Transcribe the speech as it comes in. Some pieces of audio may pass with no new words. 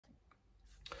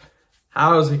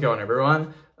How's it going,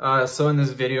 everyone? So in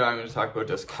this video, I'm going to talk about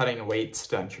just cutting weight,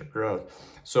 stunt your growth.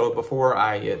 So before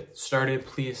I get started,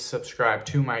 please subscribe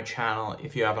to my channel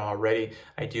if you haven't already.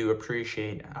 I do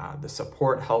appreciate the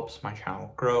support, helps my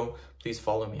channel grow. Please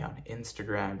follow me on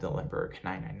Instagram,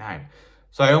 Limburg999.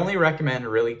 So I only recommend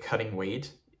really cutting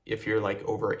weight if you're like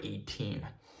over 18.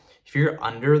 If you're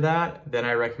under that, then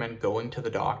I recommend going to the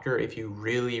doctor if you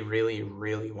really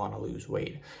want to lose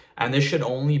weight. And this should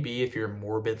only be if you're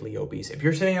morbidly obese. If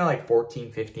you're sitting at like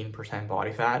 14-15%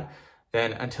 body fat,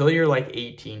 then until you're like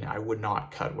 18, I would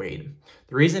not cut weight.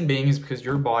 The reason being is because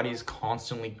your body is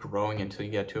constantly growing until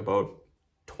you get to about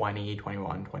 20,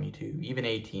 21, 22, even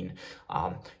 18.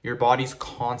 Your body's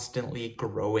constantly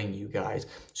growing, you guys.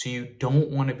 So you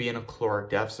don't want to be in a caloric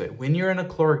deficit. When you're in a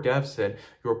caloric deficit,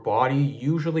 your body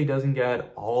usually doesn't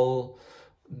get all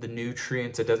the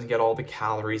nutrients, it doesn't get all the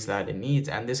calories that it needs.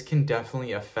 And this can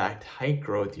definitely affect height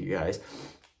growth, you guys.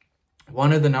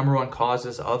 One of the #1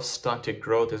 causes of stunted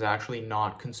growth is actually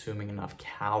not consuming enough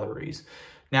calories.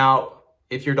 Now,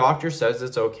 if your doctor says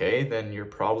it's okay, then you're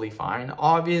probably fine.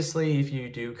 Obviously, if you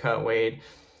do cut weight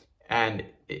and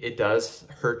it does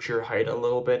hurt your height a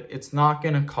little bit, it's not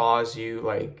gonna cause you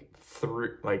like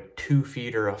 2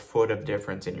 feet or a foot of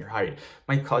difference in your height. It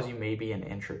might cause you maybe an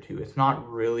inch or two. It's not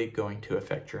really going to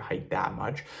affect your height that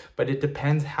much, but it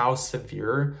depends how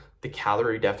severe the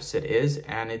calorie deficit is,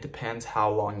 and it depends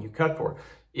how long you cut for.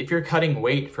 If you're cutting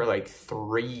weight for like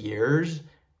 3 years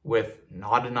with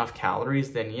not enough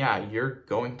calories, then yeah, you're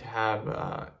going to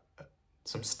have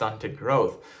some stunted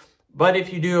growth. But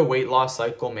if you do a weight loss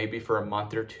cycle, maybe for a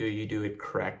month or two, you do it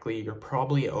correctly, you're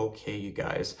probably okay, you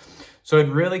guys. So it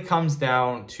really comes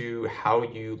down to how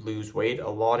you lose weight. A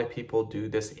lot of people do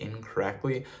this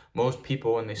incorrectly. Most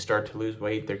people, when they start to lose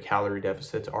weight, their calorie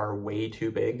deficits are way too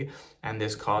big, and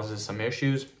this causes some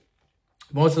issues.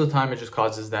 Most of the time, it just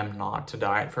causes them not to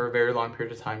diet for a very long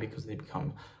period of time because they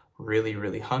become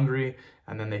really hungry,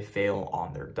 and then they fail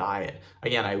on their diet.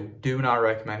 Again, I do not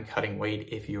recommend cutting weight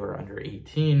if you are under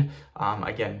 18.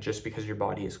 Again, just because your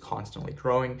body is constantly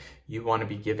growing, you want to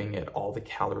be giving it all the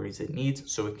calories it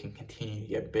needs so it can continue to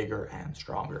get bigger and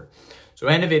stronger. So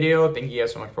end of video. Thank you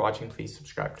guys so much for watching. Please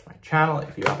subscribe to my channel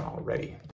if you haven't already.